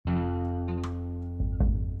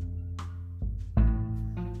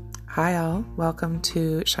Hi all, welcome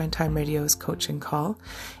to Shine Time Radio's Coaching Call,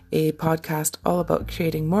 a podcast all about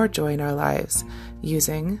creating more joy in our lives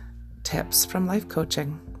using tips from life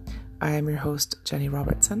coaching. I am your host, Jenny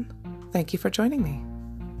Robertson. Thank you for joining me.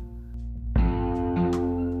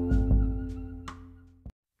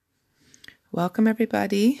 Welcome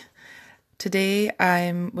everybody. Today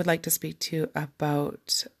I would like to speak to you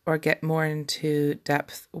about or get more into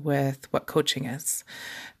depth with what coaching is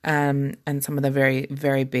and some of the very,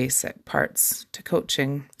 very basic parts to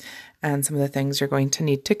coaching and some of the things you're going to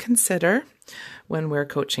need to consider when we're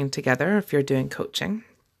coaching together if you're doing coaching.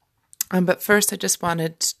 But first, I just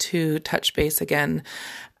wanted to touch base again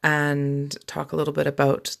and talk a little bit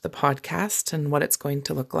about the podcast and what it's going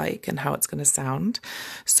to look like and how it's going to sound.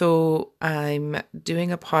 So I'm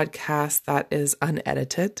doing a podcast that is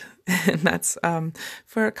unedited, and that's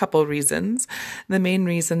for a couple reasons. The main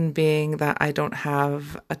reason being that I don't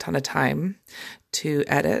have a ton of time to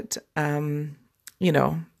edit.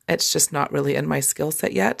 It's just not really in my skill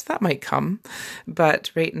set yet. That might come.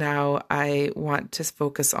 But right now, I want to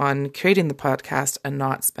focus on creating the podcast and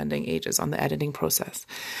not spending ages on the editing process.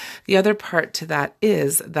 The other part to that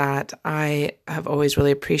is that I have always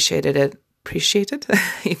really appreciated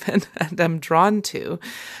even, and I'm drawn to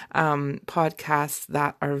podcasts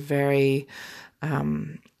that are very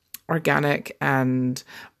organic and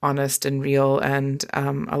honest and real, and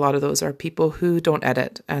a lot of those are people who don't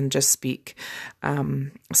edit and just speak.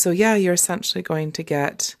 You're essentially going to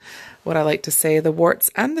get what I like to say, the warts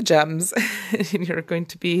and the gems. You're going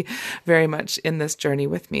to be very much in this journey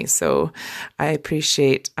with me. So I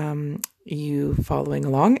appreciate you following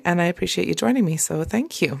along, and I appreciate you joining me. So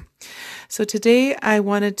thank you. So today I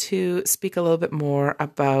wanted to speak a little bit more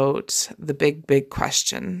about the big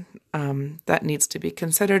question that needs to be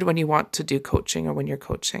considered when you want to do coaching or when you're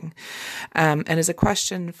coaching. And is a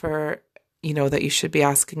question for, that you should be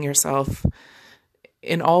asking yourself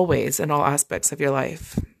in all ways, in all aspects of your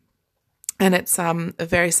life. And it's a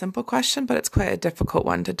very simple question, but it's quite a difficult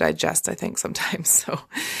one to digest, I think, sometimes. So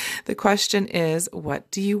the question is, what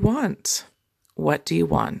do you want? What do you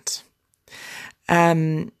want?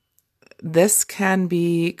 This can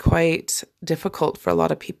be quite difficult for a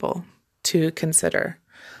lot of people to consider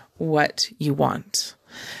what you want,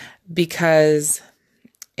 because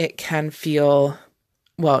it can feel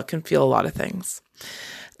a lot of things.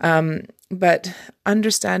 But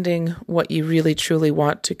understanding what you really truly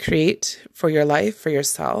want to create for your life, for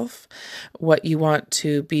yourself, what you want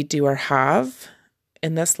to be, do, or have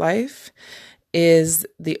in this life is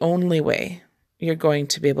the only way you're going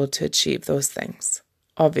to be able to achieve those things.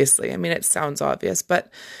 Obviously, I mean, it sounds obvious, but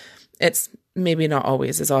it's maybe not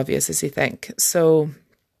always as obvious as you think. So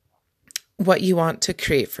what you want to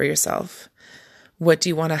create for yourself, what do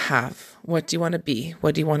you want to have? What do you want to be?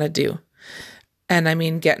 What do you want to do? And I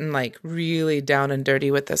mean, getting like really down and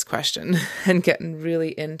dirty with this question and getting really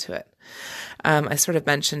into it. I sort of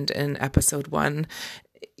mentioned in episode 1,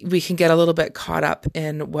 we can get a little bit caught up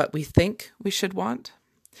in what we think we should want,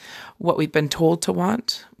 what we've been told to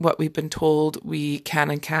want, what we've been told we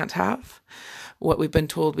can and can't have, what we've been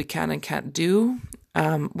told we can and can't do,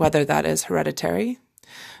 whether that is hereditary,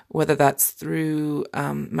 whether that's through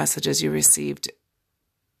messages you received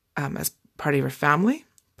as part of your family,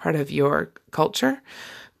 part of your culture,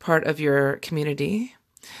 part of your community.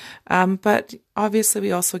 But obviously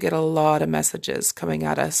we also get a lot of messages coming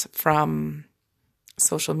at us from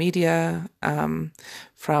social media,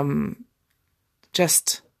 from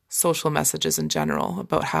just social messages in general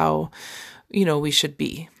about how, we should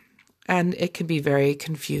be. And it can be very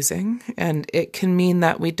confusing, and it can mean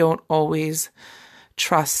that we don't always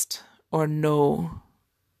trust or know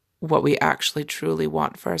what we actually truly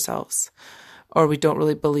want for ourselves, or we don't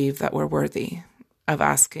really believe that we're worthy of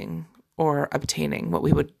asking or obtaining what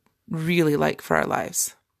we would really like for our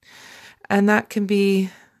lives. And that can be,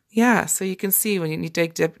 so you can see when you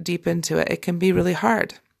dig deep into it, it can be really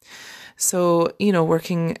hard. So,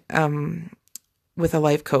 working with a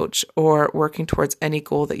life coach or working towards any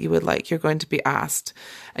goal that you would like, you're going to be asked,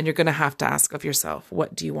 and you're going to have to ask of yourself,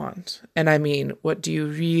 what do you want? And I mean, what do you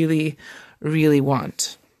really, really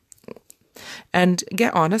want? And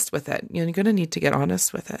get honest with it. You're going to need to get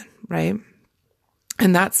honest with it, right?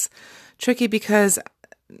 And that's tricky because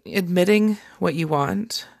admitting what you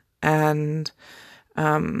want and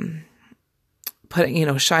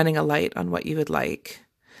shining a light on what you would like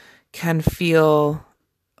can feel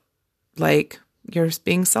like you're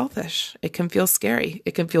being selfish. It can feel scary.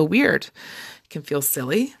 It can feel weird. It can feel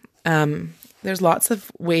silly. There's lots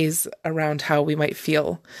of ways around how we might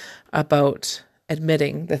feel about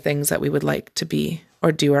admitting the things that we would like to be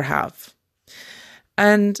or do or have.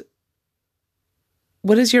 And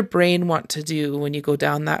what does your brain want to do when you go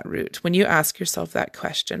down that route? When you ask yourself that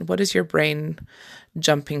question, what is your brain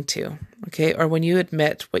jumping to? Okay. Or when you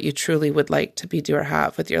admit what you truly would like to be, do, or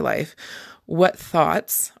have with your life, what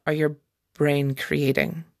thoughts are your brain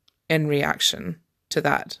creating in reaction to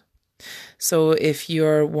that? So if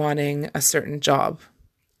you're wanting a certain job,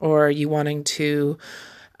 or you wanting to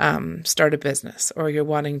start a business, or you're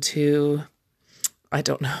wanting to, I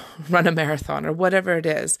don't know, run a marathon or whatever it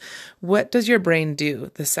is, what does your brain do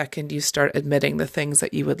the second you start admitting the things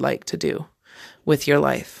that you would like to do with your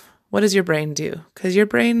life? What does your brain do? Because your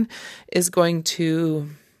brain is going to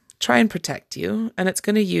try and protect you, and it's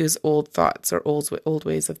going to use old thoughts or old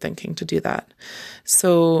ways of thinking to do that.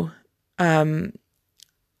 So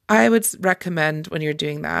I would recommend when you're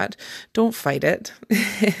doing that, don't fight it.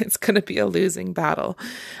 It's going to be a losing battle.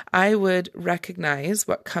 I would recognize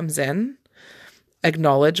what comes in,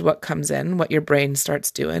 acknowledge what comes in, what your brain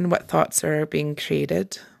starts doing, what thoughts are being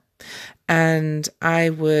created. And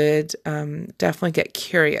I would definitely get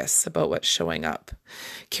curious about what's showing up.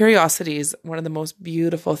 Curiosity is one of the most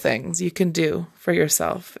beautiful things you can do for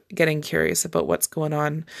yourself, getting curious about what's going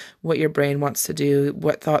on, what your brain wants to do,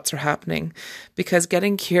 what thoughts are happening. Because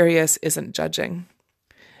getting curious isn't judging.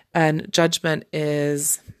 And judgment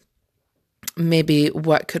is maybe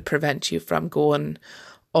what could prevent you from going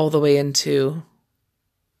all the way into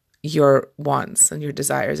your wants and your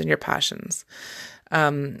desires and your passions.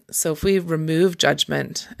 So if we remove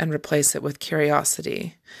judgment and replace it with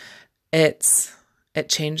curiosity, it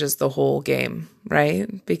changes the whole game,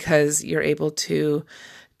 right? Because you're able to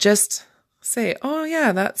just say, oh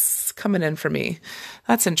yeah, that's coming in for me.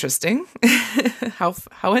 That's interesting. How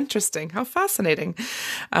interesting, how fascinating.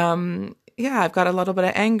 Yeah, I've got a little bit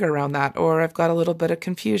of anger around that, or I've got a little bit of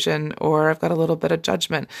confusion, or I've got a little bit of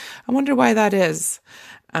judgment. I wonder why that is.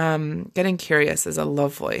 Getting curious is a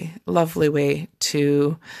lovely, lovely way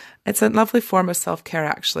to, it's a lovely form of self-care,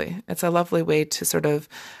 actually. It's a lovely way to sort of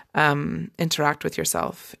interact with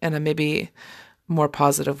yourself in a maybe more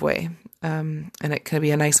positive way. And it can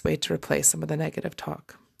be a nice way to replace some of the negative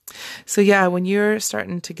talk. So yeah, when you're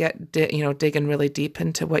starting to get, digging really deep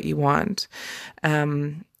into what you want,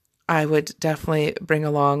 I would definitely bring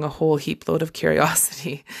along a whole heap load of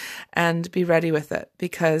curiosity and be ready with it,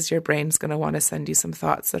 because your brain's going to want to send you some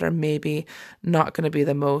thoughts that are maybe not going to be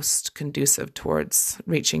the most conducive towards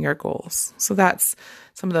reaching your goals. So that's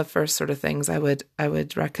some of the first sort of things I would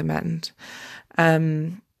recommend.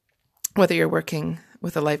 Whether you're working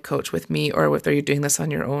with a life coach with me or whether you're doing this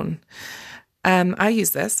on your own. I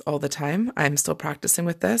use this all the time. I'm still practicing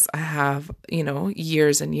with this. I have,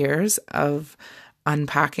 years and years of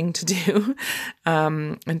unpacking to do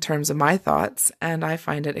in terms of my thoughts, and I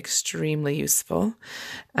find it extremely useful.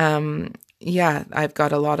 I've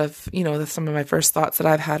got a lot of, some of my first thoughts that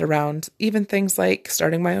I've had around even things like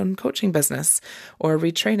starting my own coaching business or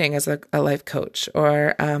retraining as a life coach,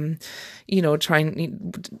 or,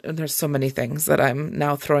 there's so many things that I'm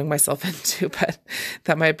now throwing myself into, but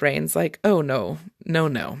that my brain's like, oh no,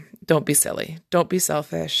 don't be silly. Don't be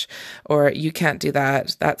selfish, or you can't do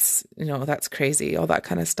that. That's crazy, all that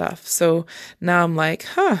kind of stuff. So now I'm like,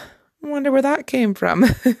 I wonder where that came from.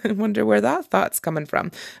 I wonder where that thought's coming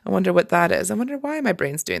from. I wonder what that is. I wonder why my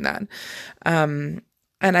brain's doing that. And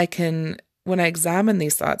when I examine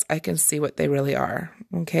these thoughts, I can see what they really are.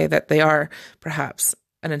 Okay. That they are perhaps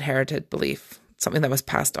an inherited belief, something that was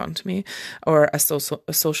passed on to me, or a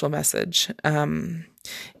social message.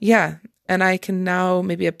 And I can now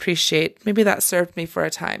maybe appreciate, maybe that served me for a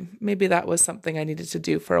time. Maybe that was something I needed to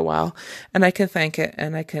do for a while. And I can thank it,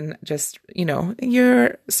 and I can just,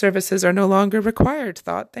 your services are no longer required,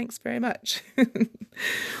 thought. Thanks very much.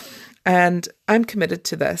 And I'm committed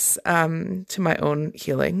to this, to my own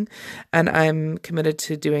healing. And I'm committed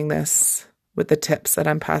to doing this with the tips that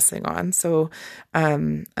I'm passing on. So,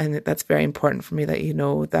 and that's very important for me that you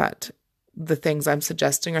know that the things I'm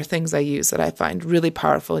suggesting are things I use that I find really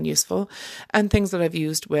powerful and useful, and things that I've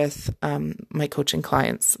used with my coaching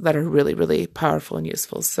clients that are really, really powerful and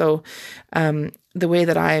useful. So the way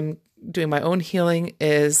that I'm doing my own healing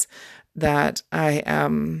is that I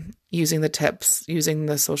am using the tips, using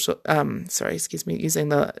the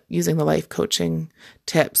using the life coaching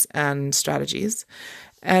tips and strategies.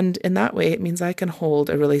 And in that way, it means I can hold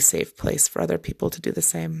a really safe place for other people to do the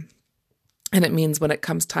same. And it means when it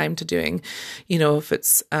comes time to doing, if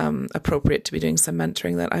it's appropriate to be doing some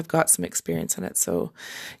mentoring, that I've got some experience in it. So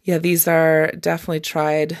yeah, these are definitely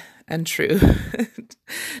tried and true,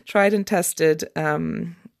 tried and tested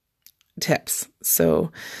tips.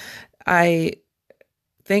 So I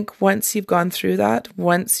think once you've gone through that,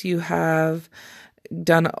 once you have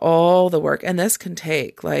done all the work, and this can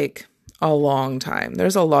take a long time.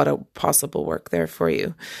 There's a lot of possible work there for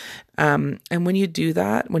you. And when you do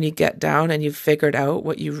that, when you get down and you've figured out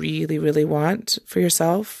what you really, really want for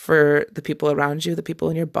yourself, for the people around you, the people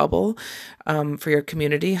in your bubble, for your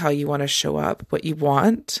community, how you want to show up, what you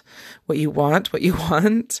want, what you want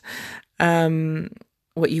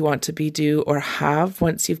to be, do, or have,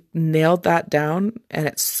 once you've nailed that down and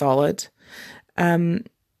it's solid,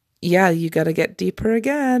 you got to get deeper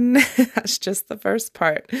again. That's just the first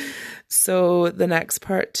part. So the next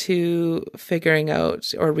part to figuring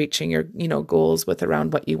out or reaching your, goals with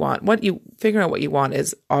around what you want, figuring out what you want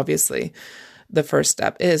is obviously the first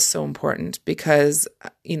step. It is so important because,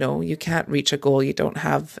 you can't reach a goal you don't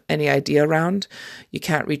have any idea around. You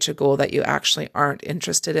can't reach a goal that you actually aren't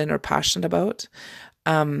interested in or passionate about.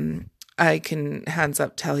 I can hands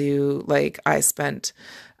up tell you, like, I spent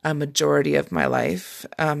a majority of my life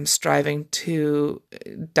striving to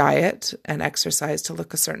diet and exercise to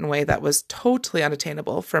look a certain way that was totally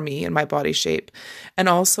unattainable for me and my body shape, and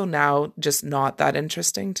also now just not that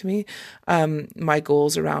interesting to me. My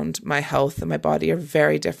goals around my health and my body are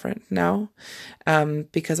very different now,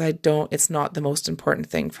 because it's not the most important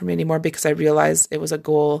thing for me anymore, because I realized it was a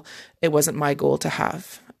goal. It wasn't my goal to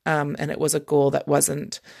have, and it was a goal that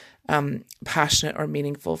wasn't passionate or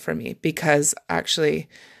meaningful for me, because actually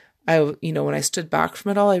when I stood back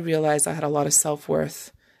from it all, I realized I had a lot of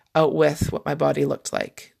self-worth out with what my body looked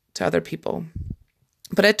like to other people.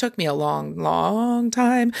 But it took me a long, long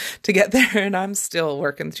time to get there, and I'm still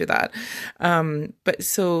working through that. But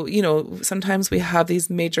so, sometimes we have these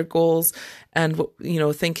major goals and,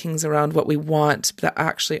 thinkings around what we want that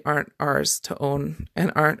actually aren't ours to own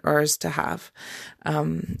and aren't ours to have.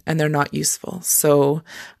 And they're not useful. So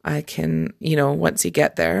I can, once you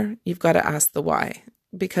get there, you've got to ask the why,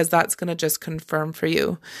 because that's going to just confirm for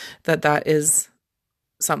you that is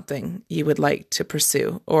something you would like to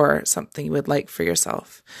pursue or something you would like for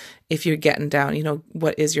yourself. If you're getting down,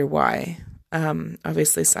 what is your why?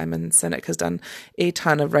 Obviously Simon Sinek has done a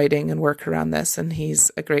ton of writing and work around this, and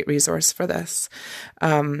he's a great resource for this,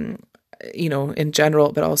 in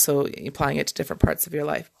general, but also applying it to different parts of your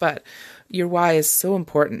life. But your why is so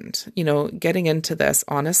important. Getting into this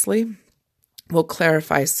honestly will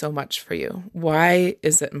clarify so much for you. Why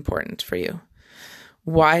is it important for you?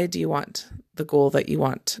 Why do you want the goal that you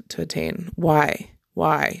want to attain? Why?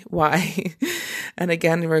 And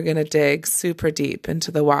again, we're going to dig super deep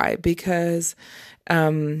into the why, because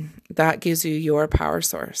that gives you your power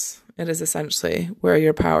source. It is essentially where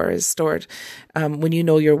your power is stored. When you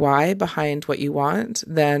know your why behind what you want,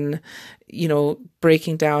 then,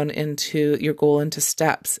 breaking down into your goal into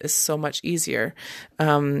steps is so much easier.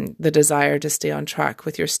 The desire to stay on track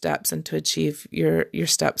with your steps and to achieve your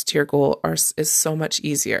steps to your goal is so much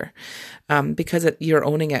easier, because you're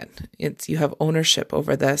owning it. You have ownership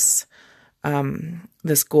over this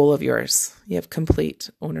goal of yours. You have complete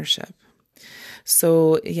ownership.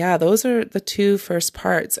 So those are the two first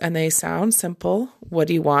parts, and they sound simple. What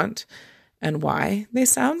do you want and why? They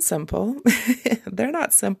sound simple. They're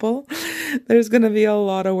not simple. There's going to be a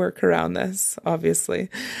lot of work around this, obviously.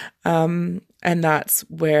 And that's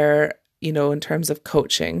where, in terms of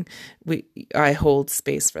coaching, I hold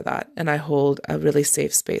space for that, and I hold a really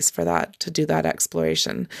safe space for that, to do that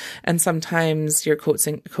exploration. And sometimes your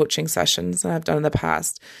coaching sessions, and I've done in the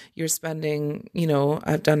past, you're spending,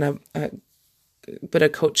 I've done a bit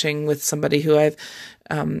of coaching with somebody who I've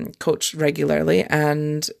coached regularly,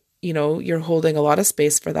 and you're holding a lot of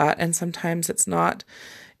space for that. And sometimes it's not.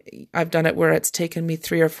 I've done it where it's taken me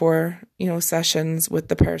 3 or 4 sessions with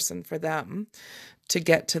the person for them to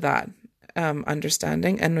get to that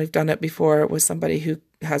understanding, and we've done it before with somebody who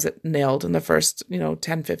has it nailed in the first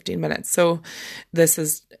 10-15 minutes. So this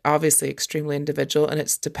is obviously extremely individual, and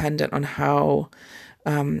it's dependent on how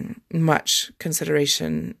much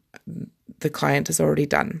consideration the client has already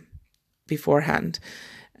done beforehand,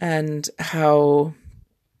 and how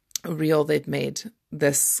real they've made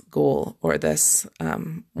this goal or this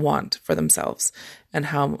want for themselves, and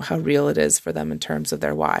how real it is for them in terms of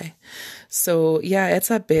their why. So it's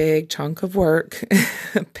a big chunk of work,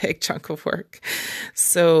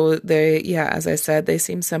 So as I said, they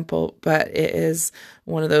seem simple, but it is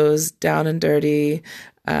one of those down and dirty,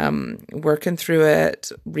 working through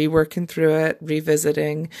it, reworking through it,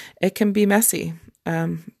 revisiting. It can be messy,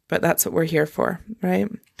 but that's what we're here for, right?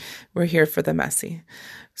 We're here for the messy.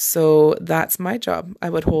 So that's my job. I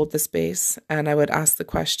would hold the space, and I would ask the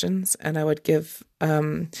questions, and I would give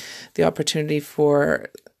the opportunity for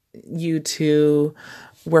you to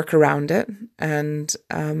work around it. And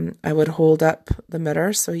I would hold up the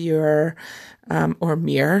mirror, so you're, or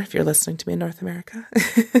mirror if you're listening to me in North America.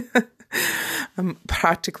 I'm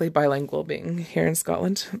practically bilingual being here in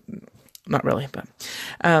Scotland. Not really, but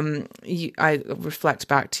I reflect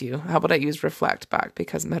back to you. How about I use reflect back,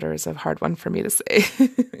 because mitter is a hard one for me to say.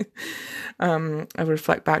 I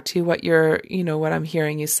reflect back to you what what I'm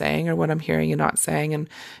hearing you saying or what I'm hearing you not saying. And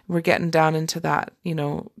we're getting down into that,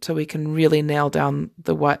 so we can really nail down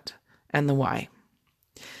the what and the why.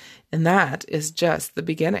 And that is just the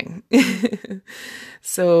beginning.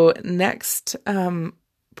 So next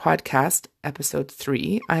podcast, episode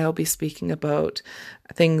 3, I'll be speaking about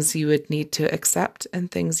things you would need to accept and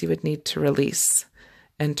things you would need to release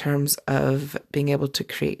in terms of being able to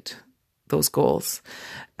create those goals.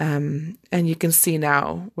 And you can see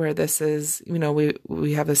now where this is,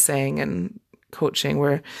 we have a saying in coaching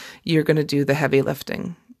where you're going to do the heavy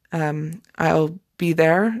lifting. I'll be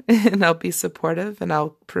there and I'll be supportive and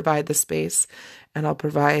I'll provide the space and I'll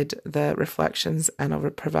provide the reflections and I'll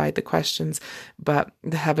provide the questions. But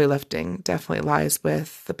the heavy lifting definitely lies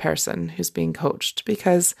with the person who's being coached,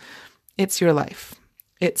 because it's your life.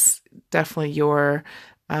 It's definitely your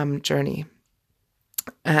journey.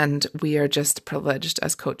 And we are just privileged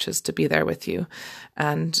as coaches to be there with you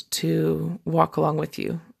and to walk along with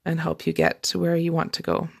you and help you get to where you want to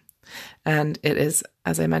go. And it is,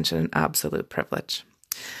 as I mentioned, an absolute privilege.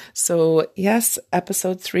 So yes,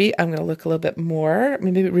 episode 3, I'm going to look a little bit more,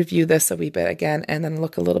 maybe review this a wee bit again, and then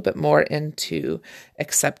look a little bit more into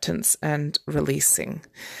acceptance and releasing.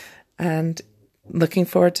 And looking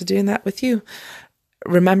forward to doing that with you.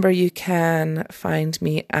 Remember, you can find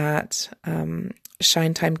me at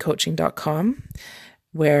shinetimecoaching.com,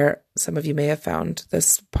 where some of you may have found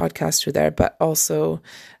this podcast through there, but also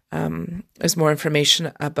there's more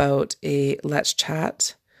information about a Let's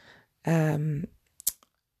Chat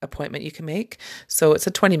appointment you can make. So it's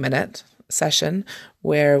a 20-minute session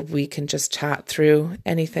where we can just chat through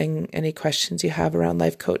any questions you have around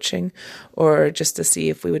life coaching, or just to see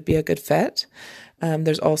if we would be a good fit.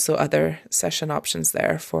 There's also other session options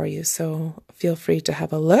there for you. So feel free to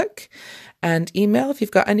have a look and email if you've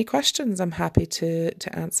got any questions. I'm happy to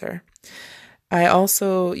answer.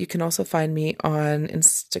 You can also find me on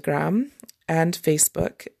Instagram and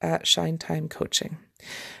Facebook at Shine Time Coaching.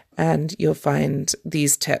 And you'll find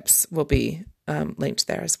these tips will be linked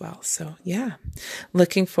there as well. So yeah,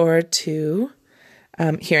 looking forward to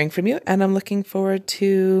hearing from you. And I'm looking forward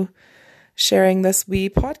to sharing this wee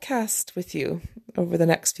podcast with you over the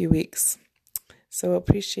next few weeks. So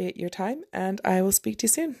appreciate your time, and I will speak to you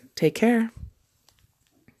soon. Take care.